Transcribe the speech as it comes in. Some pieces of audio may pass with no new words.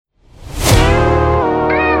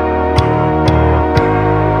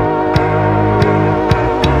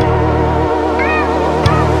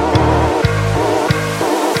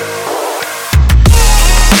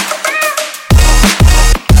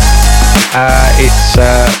It's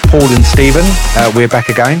Paul and Stephen. We're back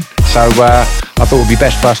again. So I thought it would be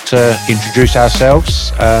best for us to introduce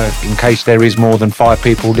ourselves in case there is more than 5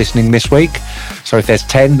 people listening this week. So if there's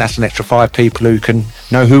 10, that's an extra 5 people who can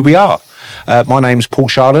know who we are. My name's Paul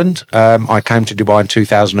Sharland. I came to Dubai in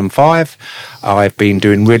 2005. I've been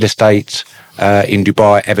doing real estate in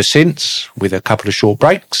Dubai ever since, with a couple of short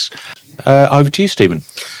breaks. Over to you, Stephen.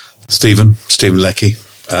 Stephen Leckie.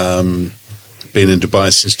 Been in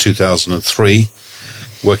Dubai since 2003,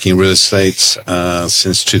 working in real estate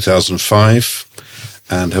since 2005,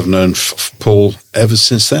 and have known Paul ever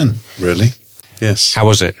since then, really. Yes. How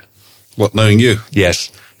was it? What, knowing you?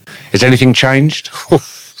 Yes. Has anything changed?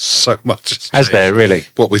 So much. Has there, really?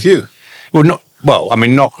 What, with you? Well, not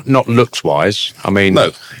looks-wise. I mean,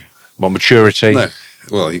 no. Well, maturity. No.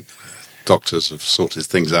 Well, doctors have sorted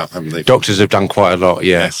things out, haven't they? Doctors have done quite a lot,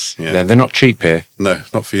 yeah. Yes, yeah. They're not cheap here. No,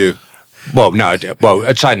 not for you. Well, no.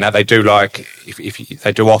 Well, saying that, they do like if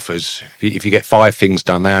they do offers. If you get 5 things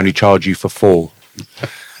done, they only charge you for 4.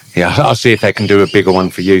 Yeah, I'll see if they can do a bigger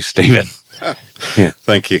one for you, Stephen. Yeah,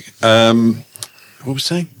 thank you. What were we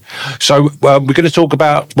saying? So we're going to talk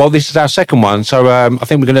about. Well, this is our second one, so I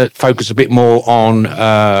think we're going to focus a bit more on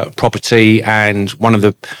property and one of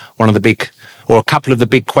the big, or a couple of the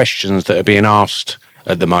big questions that are being asked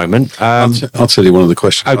at the moment. I'll tell you one of the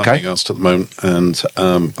questions Okay. I'm being asked at the moment, and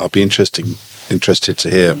I'll be interested to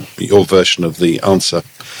hear your version of the answer,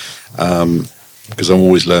 because I'm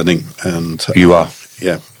always learning, and You are.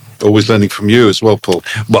 yeah, always learning from you as well, Paul.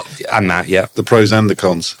 Well, and that, yeah. The pros and the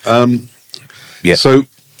cons. Yeah. So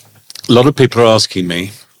a lot of people are asking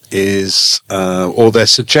me or they're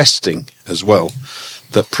suggesting as well,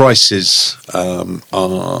 that prices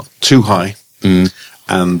are too high.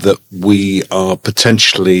 And that we are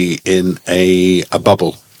potentially in a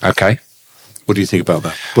bubble. Okay. What do you think about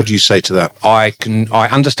that? What do you say to that? I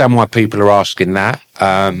understand why people are asking that,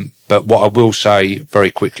 but what I will say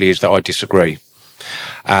very quickly is that I disagree.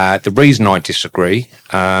 The reason I disagree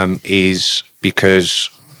is because,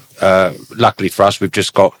 luckily for us, we've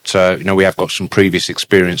just got, we have got some previous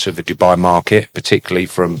experience of the Dubai market, particularly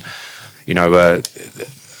from,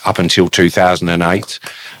 up until 2008.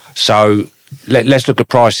 So let's look at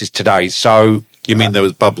prices today. So You mean there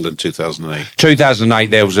was bubble in 2008? 2008,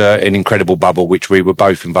 there was an incredible bubble, which we were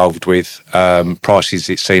both involved with. Prices,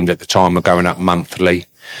 it seemed at the time, were going up monthly.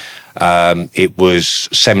 It was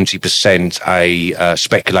 70% a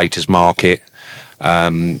speculator's market,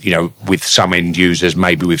 with some end users,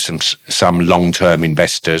 maybe with some long-term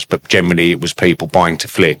investors, but generally it was people buying to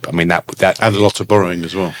flip. I mean, that And a lot of borrowing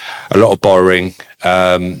as well. A lot of borrowing.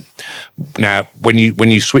 Now, when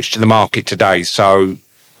you switch to the market today, so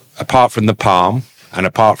apart from the Palm and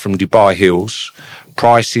apart from Dubai Hills,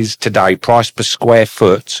 prices today, price per square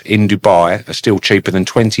foot in Dubai, are still cheaper than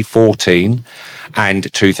 2014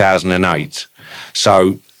 and 2008.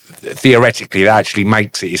 So theoretically, that actually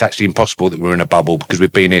makes it's actually impossible that we're in a bubble, because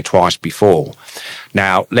we've been here twice before.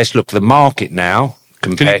 Now, let's look at the market now.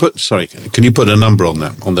 Can you put a number on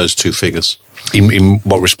that, on those two figures? In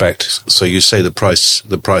what respect? So you say the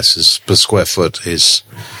prices per square foot is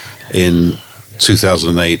in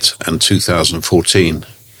 2008 and 2014.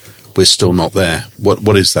 We're still not there.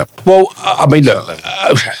 What is that? Well, I mean, look.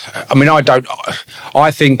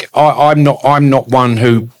 I'm not one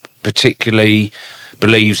who particularly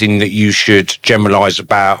believes in that you should generalise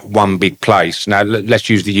about one big place. Now, let's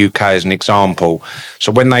use the UK as an example.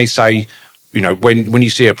 So when they say, when you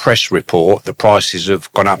see a press report, the prices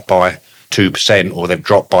have gone up by 2% or they've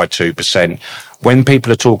dropped by 2%. When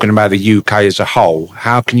people are talking about the UK as a whole,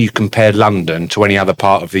 how can you compare London to any other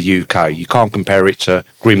part of the UK? You can't compare it to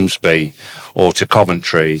Grimsby or to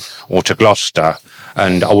Coventry or to Gloucester,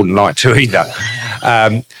 and I wouldn't like to either.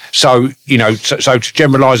 So to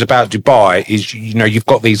generalise about Dubai is, you've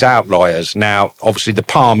got these outliers. Now, obviously, the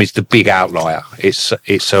Palm is the big outlier. It's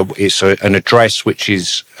an address which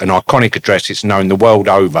is an iconic address. It's known the world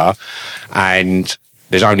over, and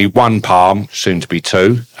there's only one Palm, soon to be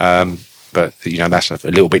 2. But that's a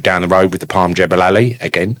little bit down the road with the Palm Jebel Ali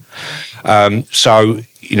again. So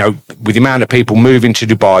with the amount of people moving to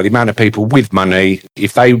Dubai, the amount of people with money,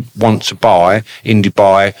 if they want to buy in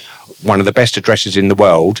Dubai one of the best addresses in the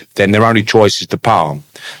world, then their only choice is the Palm.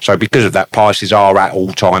 So because of that, prices are at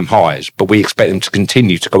all-time highs, but we expect them to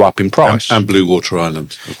continue to go up in price. And Blue Water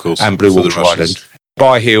Island, of course. And Blue Water Island.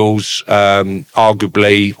 Dubai Hills,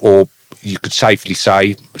 arguably, or you could safely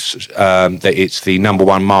say that it's the number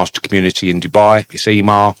 1 master community in Dubai. It's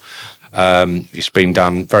Emaar. It's been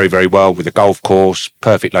done very, very well with a golf course,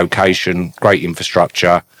 perfect location, great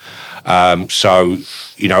infrastructure. So,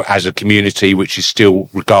 as a community which is still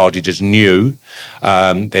regarded as new,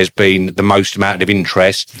 there's been the most amount of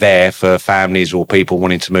interest there for families or people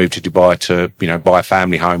wanting to move to Dubai to, buy a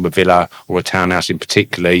family home, a villa or a townhouse in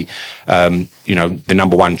particularly. The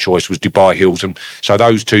number one choice was Dubai Hills. And so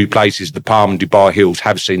those two places, the Palm and Dubai Hills,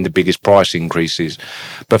 have seen the biggest price increases.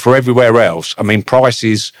 But for everywhere else,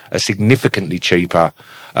 prices are significantly cheaper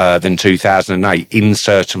than 2008 in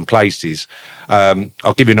certain places.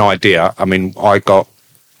 I'll give you an idea.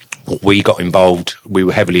 We got involved. We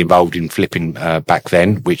were heavily involved in flipping back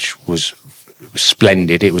then, which was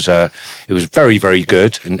splendid. It was very, very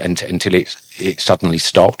good until it suddenly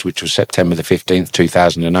stopped, which was September the 15th,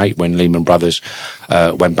 2008, when Lehman Brothers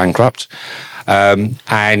went bankrupt.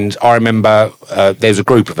 And I remember there was a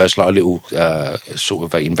group of us, like a little sort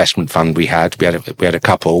of investment fund we had. We had a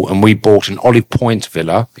couple, and we bought an Olive Point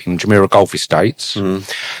villa in Jumeirah Golf Estates,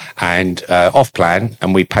 and off plan,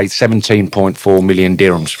 and we paid 17.4 million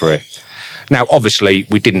dirhams for it. Now, obviously,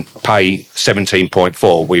 we didn't pay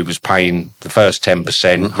 17.4. We was paying the first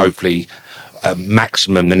 10%, hopefully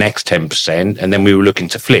maximum the next 10%, and then we were looking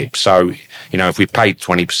to flip. So, if we paid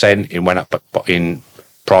 20%, it went up in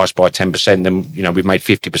price by 10%, then we made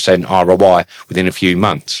 50% ROI within a few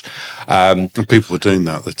months. And people were doing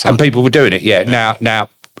that at the time. And people were doing it, yeah. Now,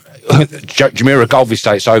 Jumeirah Golf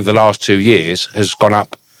Estates over the last 2 years has gone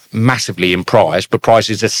up massively in price, but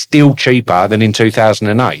prices are still cheaper than in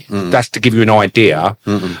 2008. That's to give you an idea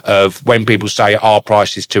of when people say our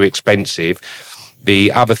price is too expensive.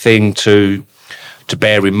 The other thing to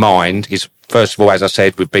bear in mind is, first of all, as I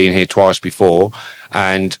said, we've been here twice before,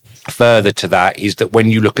 and further to that is that when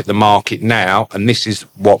you look at the market now, and this is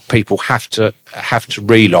what people have to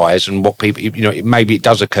realise, and what people, maybe it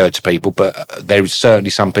does occur to people, but there is certainly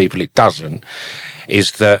some people it doesn't,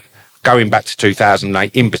 is that going back to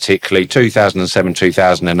 2008, in particular, 2007,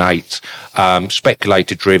 2008,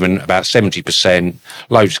 speculator driven, about 70%,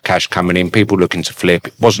 loads of cash coming in, people looking to flip.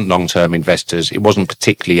 It wasn't long-term investors. It wasn't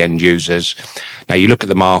particularly end users. Now, you look at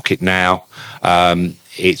the market now,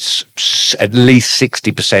 it's at least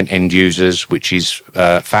 60% end users, which is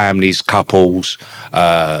families, couples,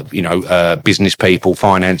 business people,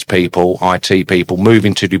 finance people, IT people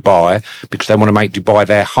moving to Dubai because they want to make Dubai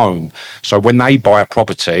their home. So when they buy a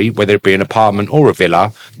property, whether it be an apartment or a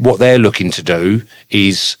villa, what they're looking to do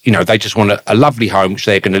is, they just want a lovely home which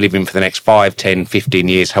they're going to live in for the next 5, 10, 15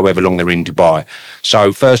 years, however long they're in Dubai.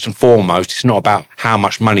 So first and foremost, it's not about how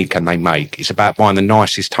much money can they make. It's about buying the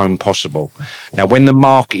nicest home possible. Now, when the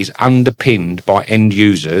market is underpinned by end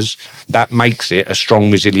users, that makes it a strong,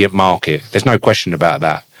 resilient market. There's no question about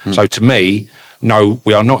that. So to me, no,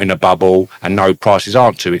 we are not in a bubble, and no, prices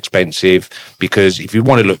aren't too expensive, because if you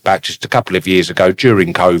want to look back just a couple of years ago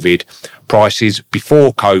during COVID, prices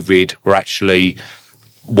before COVID were actually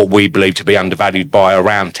what we believe to be undervalued by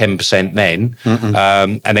around 10% then.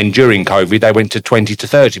 And then during COVID, they went to 20 to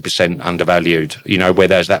 30% undervalued, where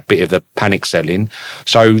there's that bit of the panic selling.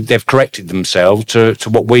 So they've corrected themselves to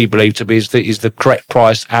what we believe to be is the correct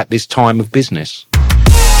price at this time of business.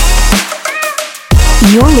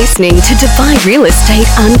 You're listening to Dubai Real Estate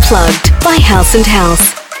Unplugged by House &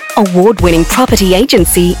 House, award-winning property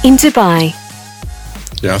agency in Dubai.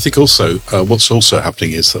 Yeah, I think also what's also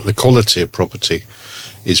happening is that the quality of property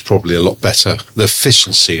is probably a lot better. The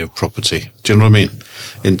efficiency of property. Do you know what I mean?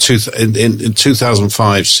 In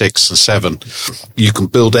 2005, 6 and 7, you can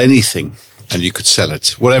build anything and you could sell it,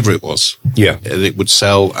 whatever it was. Yeah. And it would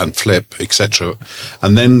sell and flip, etc.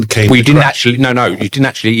 And then came... you didn't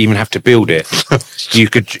actually even have to build it. You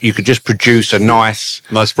could just produce a nice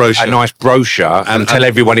brochure and tell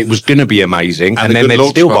everyone it was going to be amazing, and then they'd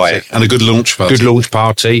still buy it. And a good launch party. Good launch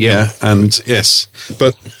party, yeah. And yes.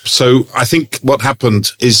 But so I think what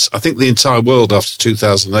happened is, I think the entire world after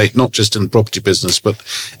 2008, not just in the property business, but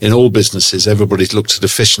in all businesses, everybody's looked at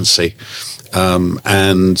efficiency.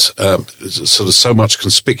 Sort of so much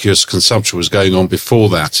conspicuous consumption was going on before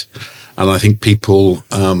that. And I think people,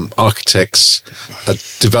 architects,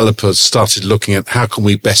 developers started looking at how can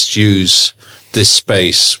we best use this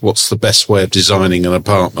space? What's the best way of designing an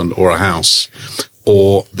apartment or a house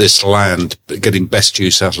or this land, getting best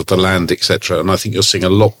use out of the land, etc. And I think you're seeing a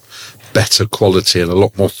lot better quality and a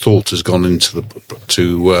lot more thought has gone into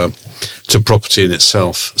to property in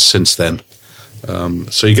itself since then.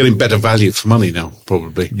 So you're getting better value for money now,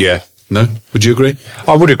 probably. Yeah. No? Would you agree?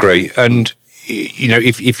 I would agree. And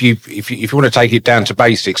if you want to take it down to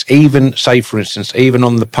basics, even say, for instance, even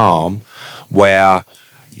on the Palm, where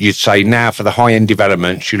you'd say now for the high end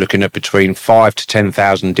developments, you're looking at between 5,000 to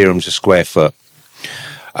 10,000 dirhams a square foot,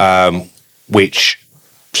 which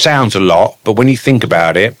sounds a lot, but when you think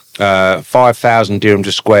about it, 5,000 dirhams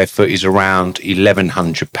a square foot is around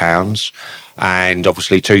 £1,100, and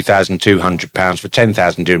obviously £2,200 for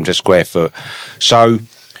 10,000 dirhams a square foot. So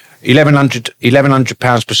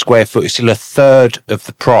 £1,100 per square foot is still a third of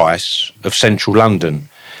the price of central London.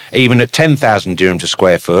 Even at 10,000 dirhams a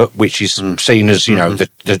square foot, which is seen as,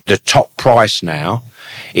 the top price now,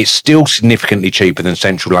 it's still significantly cheaper than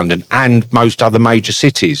central London and most other major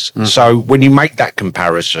cities. So when you make that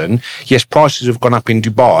comparison, yes, prices have gone up in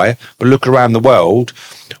Dubai, but look around the world,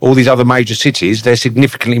 all these other major cities, they're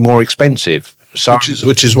significantly more expensive. So,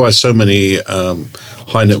 which is why so many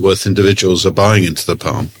high net worth individuals are buying into the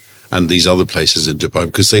Palm and these other places in Dubai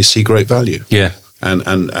because they see great value. Yeah.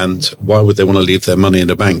 And why would they want to leave their money in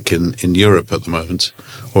a bank in Europe at the moment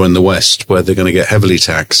or in the West where they're going to get heavily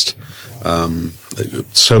taxed?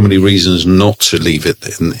 So many reasons not to leave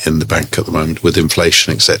it in the bank at the moment with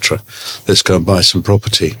inflation, etc. Let's go and buy some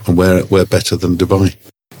property, and we're better than Dubai.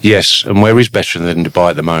 Yes, and where is better than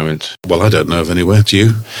Dubai at the moment? Well, I don't know of anywhere. Do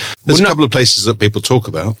you? There's a couple of places that people talk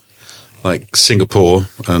about, like Singapore,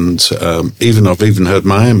 and I've even heard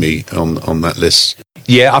Miami on that list.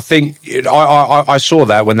 Yeah, I think I saw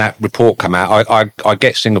that when that report came out. I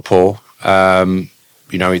get Singapore. That's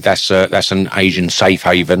an Asian safe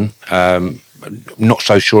haven. Not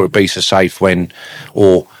so sure it'd be so safe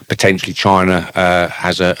or potentially China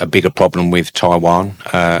has a bigger problem with Taiwan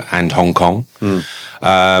and Hong Kong.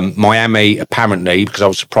 Miami, apparently, because I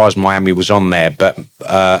was surprised Miami was on there, but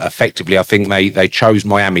effectively I think they chose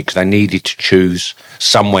Miami because they needed to choose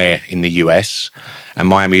somewhere in the US, and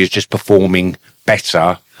Miami is just performing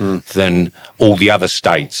better than all the other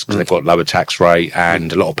states because they've got lower tax rate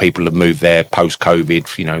and a lot of people have moved there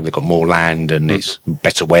post-COVID. They've got more land and it's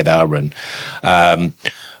better weather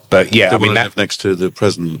but yeah, they live next to the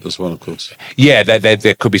president as well, of course. Yeah,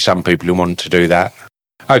 there could be some people who want to do that.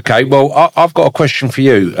 Okay, well, I've got a question for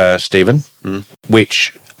you, Stephen,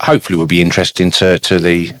 which hopefully will be interesting to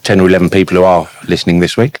the 10 or 11 people who are listening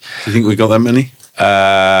this week. Do you think we got that many?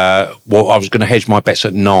 Well, I was going to hedge my bets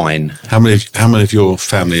at 9. How many of your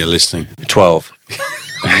family are listening? 12.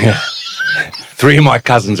 3 of my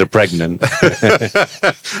cousins are pregnant.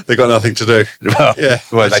 They got nothing to do.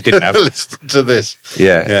 Well, they didn't have. Listen to this.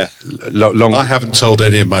 Yeah. I haven't told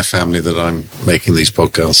any of my family that I'm making these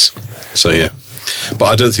podcasts. So, yeah. But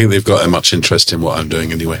I don't think they've got much interest in what I'm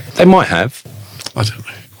doing anyway. They might have. I don't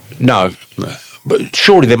know. No. But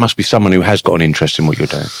surely there must be someone who has got an interest in what you're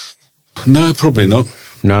doing. No, probably not.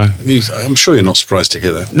 No. I'm sure you're not surprised to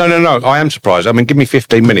hear that. No. I am surprised. I mean, give me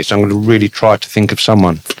 15 minutes. I'm going to really try to think of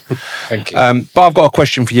someone. Thank you. But I've got a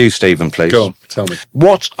question for you, Stephen, please. Go on, tell me.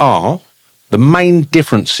 What are the main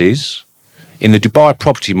differences in the Dubai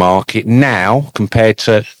property market now compared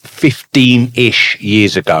to 15-ish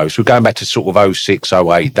years ago? So we're going back to sort of 06,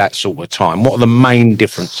 08, that sort of time. What are the main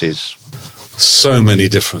differences? So many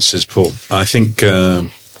differences, Paul. I think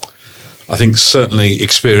certainly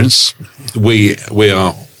experience. We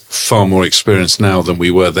are far more experienced now than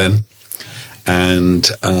we were then. And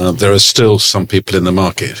there are still some people in the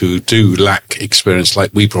market who do lack experience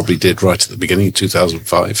like we probably did right at the beginning,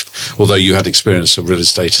 2005, although you had experience of real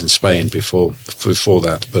estate in Spain before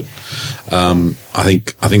that. But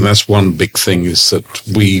I think that's one big thing, is that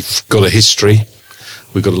we've got a history.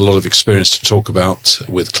 We've got a lot of experience to talk about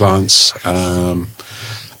with clients.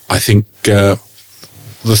 I think the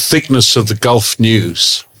thickness of the Gulf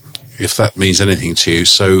News, if that means anything to you.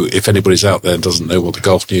 So if anybody's out there and doesn't know what the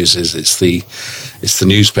Gulf News is, it's the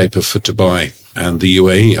newspaper for Dubai and the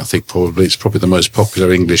UAE. I think it's probably the most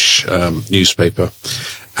popular English newspaper,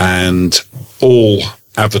 and all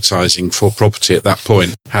advertising for property at that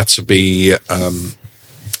point had to be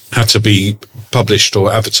published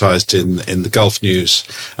or advertised in the Gulf News,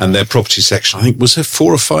 and their property section, I think, was there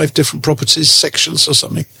 4 or 5 different properties sections or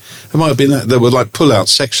something? It might have been that. There were like pull-out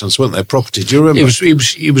sections, weren't there? Property. Do you remember?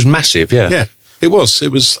 It was massive, yeah. Yeah, it was.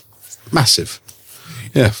 It was massive.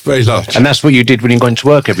 Yeah, very large. And that's what you did when you went to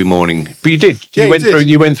work every morning. But you did. Yeah,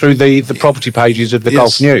 you went through the property pages of the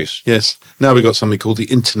Gulf News. Yes. Now we've got something called the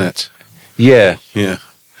internet. Yeah. Yeah.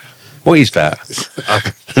 What is that?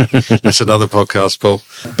 That's another podcast, Paul.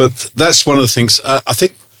 But that's one of the things. I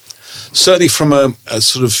think certainly from a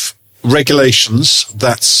sort of regulations,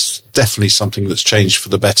 that's definitely something that's changed for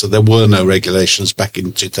the better. There were no regulations back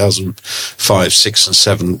in 2005, 6 and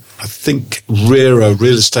 7. I think RERA,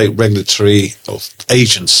 Real Estate Regulatory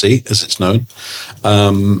Agency, as it's known,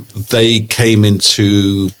 they came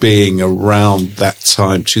into being around that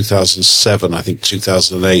time, 2007, I think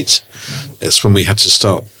 2008. It's when we had to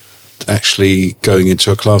start actually going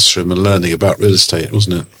into a classroom and learning about real estate,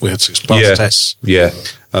 wasn't it? We had to pass tests. Yeah.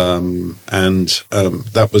 And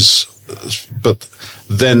that but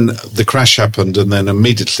then the crash happened, and then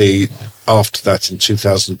immediately after that, in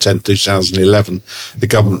 2010, 2011, the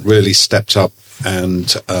government really stepped up and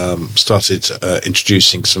started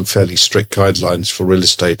introducing some fairly strict guidelines for real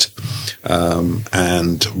estate,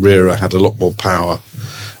 and RERA had a lot more power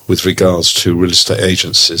with regards to real estate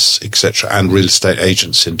agencies, etc., and real estate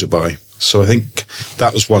agents in Dubai. So I think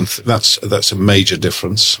that was one. That's a major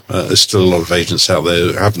difference. There's still a lot of agents out there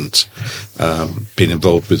who haven't been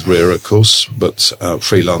involved with RERA, of course, but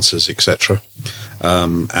freelancers, etc.,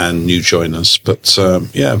 and new joiners. But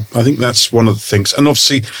yeah, I think that's one of the things. And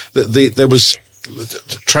obviously, there was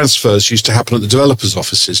transfers used to happen at the developers'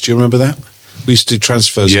 offices. Do you remember that? We used to do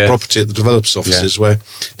transfers of property at the developers' offices. Where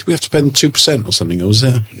did we have to pay them 2% or something? Or was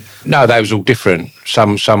there? No, that was all different.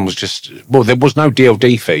 Some was just, well, there was no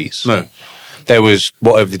DLD fees. No. There was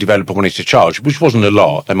whatever the developer wanted to charge, which wasn't a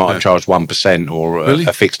lot. They might have charged 1% or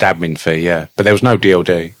a fixed admin fee, yeah. But there was no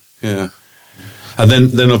DLD. Yeah. And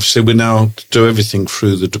then obviously we now do everything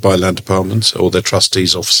through the Dubai Land Department or their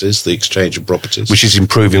trustees' offices, the exchange of properties. Which is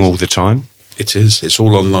improving all the time. It is. It's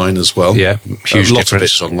all online as well. Yeah, huge difference. Of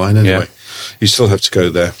it's online anyway. Yeah. You still have to go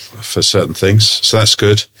there for certain things, so that's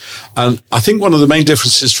good. And I think one of the main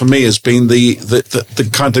differences for me has been the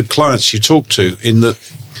kind of clients you talk to. In that,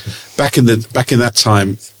 back in that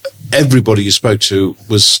time, everybody you spoke to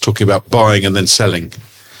was talking about buying and then selling.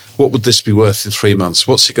 What would this be worth in 3 months?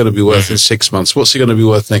 What's it going to be worth in 6 months? What's it going to be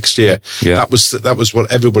worth next year? Yeah. That was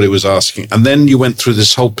what everybody was asking. And then you went through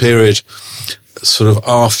this whole period, sort of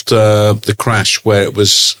after the crash, where it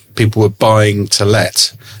was people were buying to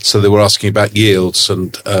let. So they were asking about yields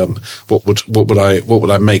and what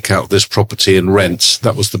would I make out of this property in rent?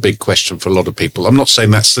 That was the big question for a lot of people. I'm not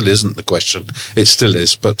saying that still isn't the question. It still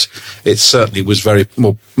is, but it certainly was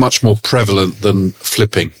much more prevalent than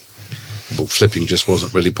flipping. Well, flipping just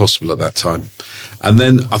wasn't really possible at that time. And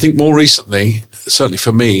then I think more recently, certainly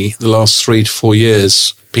for me, the last 3 to 4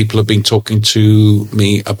 years, people have been talking to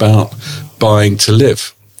me about buying to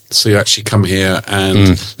live. So you actually come here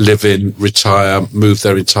and live in, retire, move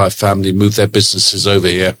their entire family, move their businesses over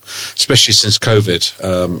here, especially since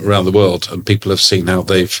COVID around the world. And people have seen how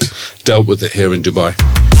they've dealt with it here in Dubai.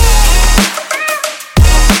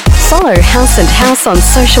 Follow House and House on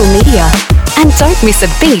social media and don't miss a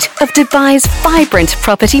beat of Dubai's vibrant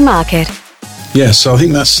property market. Yeah, so I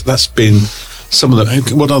think that's been some of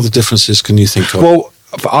the... What other differences can you think of? Well,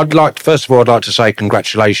 first of all, I'd like to say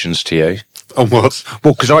congratulations to you. On what?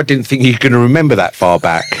 Well, because I didn't think you were going to remember that far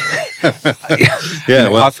back. Yeah,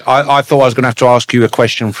 well, I thought I was going to have to ask you a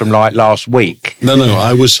question from like last week. No,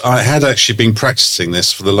 I had actually been practicing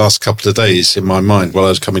this for the last couple of days in my mind while I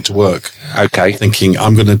was coming to work. Okay. Thinking,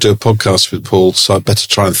 I'm going to do a podcast with Paul, so I better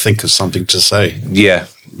try and think of something to say. Yeah.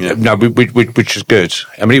 No, which is good.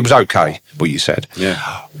 I mean, it was okay, what you said. Yeah.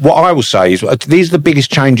 What I will say is, these are the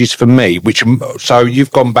biggest changes for me, so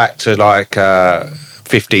you've gone back to like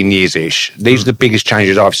 15 years-ish. These are the biggest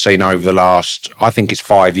changes I've seen over the last, I think it's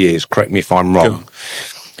 5 years, correct me if I'm wrong.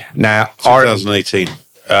 Now, 2018.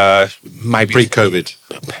 Maybe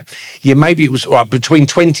pre-COVID. Yeah, maybe it was between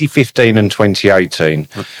 2015 and 2018.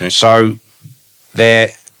 Okay. So there,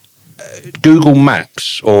 Google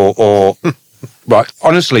Maps or right.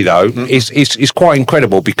 Honestly, though, it's quite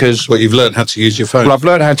incredible because... Well, you've learned how to use your phone. Well, I've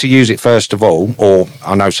learned how to use it first of all, or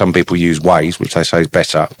I know some people use Waze, which they say is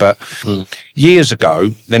better. But years ago,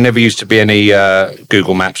 there never used to be any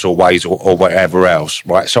Google Maps or Waze or whatever else,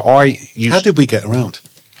 right? So How did we get around?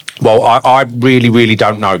 Well, I really, really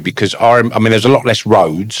don't know because I mean, there's a lot less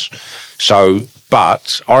roads.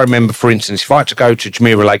 But I remember, for instance, if I had to go to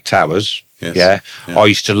Jumeirah Lake Towers, I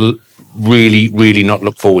used to really, really not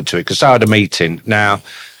look forward to it because I had a meeting. Now,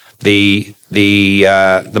 the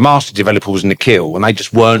master developer was Nikhil, and they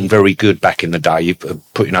just weren't very good back in the day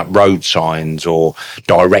putting up road signs or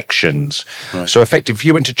directions. Right. So effectively, if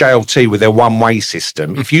you went to JLT with their one-way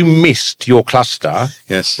system, if you missed your cluster,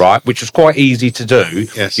 right, which was quite easy to do, you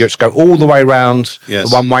had to go all the way around the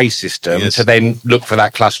one-way system to then look for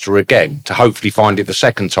that cluster again, to hopefully find it the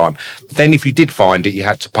second time. Then if you did find it, you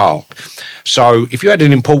had to park. So if you had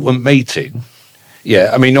an important meeting...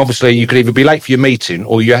 Yeah, I mean, obviously, you could either be late for your meeting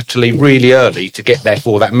or you have to leave really early to get there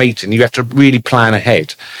for that meeting. You have to really plan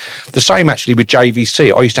ahead. The same, actually, with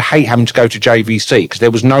JVC. I used to hate having to go to JVC because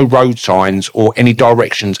there was no road signs or any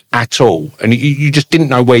directions at all. And you just didn't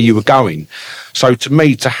know where you were going. So to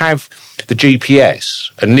me, to have the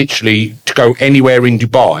GPS and literally to go anywhere in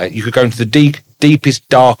Dubai, you could go into the deepest,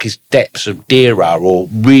 darkest depths of Deira or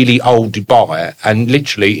really old Dubai, and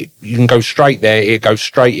literally you can go straight there, it goes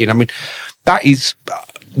straight in. I mean, that is,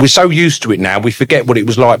 we're so used to it now, we forget what it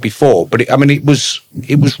was like before. But it was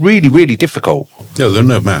really, really difficult. No, there were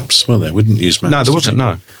no maps, were there? We didn't use maps. No, there wasn't,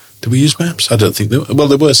 no. Did we use maps? I don't think there were. Well,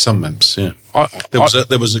 there were some maps, yeah.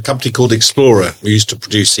 There was a company called Explorer who used to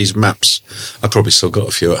produce these maps. I probably still got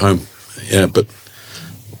a few at home. Yeah, but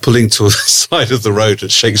pulling to the side of the road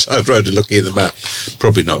at Shakeside Road and looking at the map,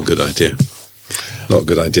 probably not a good idea. Not a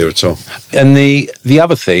good idea at all. And the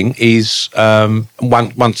other thing is,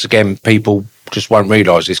 once again, people just won't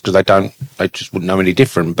realise this because they just wouldn't know any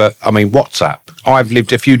different. But I mean, WhatsApp. I've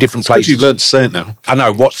lived a few different places. You've learned to say it now. I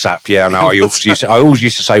know, WhatsApp. Yeah, I know. I always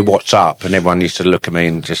used to say "What's up," and everyone used to look at me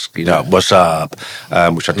and just, "What's up,"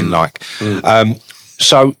 which I didn't like.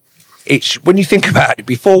 So it's, when you think about it,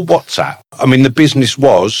 before WhatsApp, I mean, the business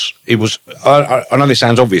was, I know this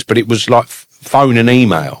sounds obvious, but it was like phone and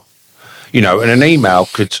email. And an email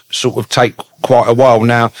could sort of take quite a while.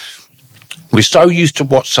 Now, we're so used to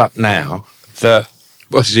WhatsApp now that...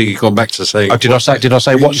 Well, you've gone back to saying... Oh, did I say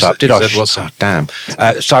WhatsApp? Did I? Said WhatsApp. Oh,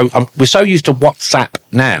 damn. So we're so used to WhatsApp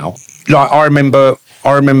now. Like, I remember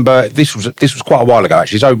this was quite a while ago,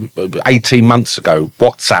 actually. So 18 months ago,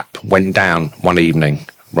 WhatsApp went down one evening,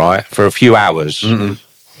 right, for a few hours. Mm-mm.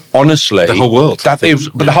 Honestly, the whole world. But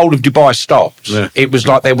the whole of Dubai stopped. Yeah. It was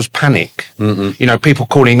like there was panic. Mm-mm. People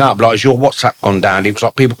calling up, like, has your WhatsApp gone down? It was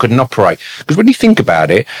like people couldn't operate. Because when you think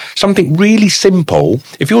about it, something really simple,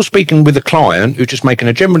 if you're speaking with a client who's just making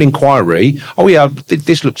a general inquiry, oh yeah,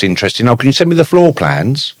 this looks interesting. Oh, can you send me the floor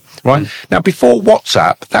plans? Right. Now, before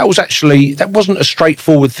WhatsApp, that wasn't a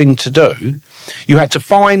straightforward thing to do. You had to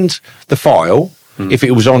find the file. If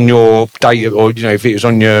it was on your data, or if it was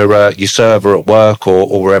on your server at work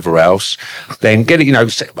or wherever else, then get it. I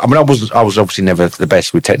mean, I was obviously never the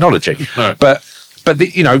best with technology, no. but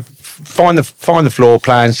find the floor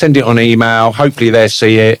plan, send it on email. Hopefully they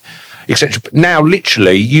see it, etc. Now,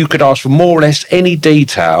 literally, you could ask for more or less any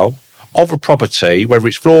detail of a property, whether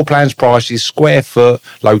it's floor plans, prices, square foot,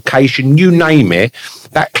 location, you name it.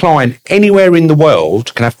 That client anywhere in the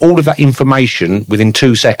world can have all of that information within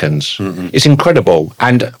 2 seconds. Mm-hmm. It's incredible.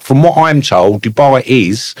 And from what I'm told,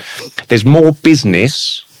 there's more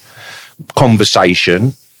business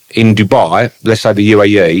conversation in Dubai, let's say the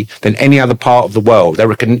UAE, than any other part of the world. They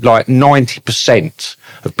reckon like 90%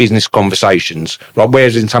 of business conversations, right?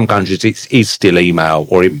 Whereas in some countries it is still email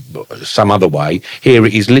or in some other way. Here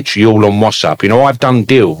it is literally all on WhatsApp. I've done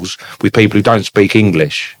deals with people who don't speak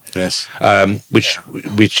English. Yes. Which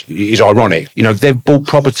is ironic. They've bought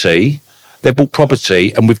property,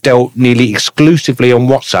 and we've dealt nearly exclusively on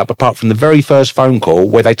WhatsApp, apart from the very first phone call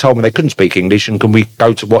where they told me they couldn't speak English and can we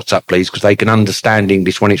go to WhatsApp, please, because they can understand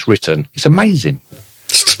English when it's written. It's amazing.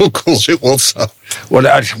 Still calls it WhatsApp. Well,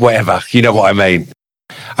 whatever. You know what I mean.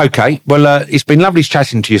 Okay. Well, it's been lovely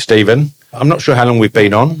chatting to you, Stephen. I'm not sure how long we've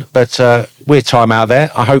been on, but we're time out there.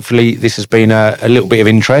 Hopefully this has been a little bit of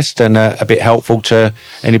interest and a bit helpful to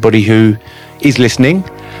anybody who is listening.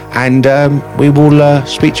 And we will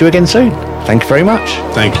speak to you again soon. Thank you very much.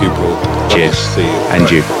 Thank you, Paul. Cheers. See you. And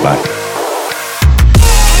Bye. you. Bye.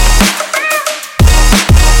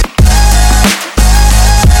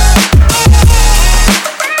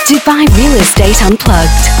 Dubai Real Estate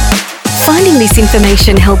Unplugged. Finding this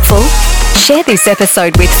information helpful? Share this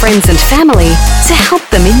episode with friends and family to help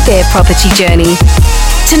them in their property journey.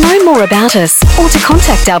 To know more about us or to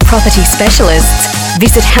contact our property specialists,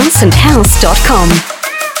 visit houseandhouse.com.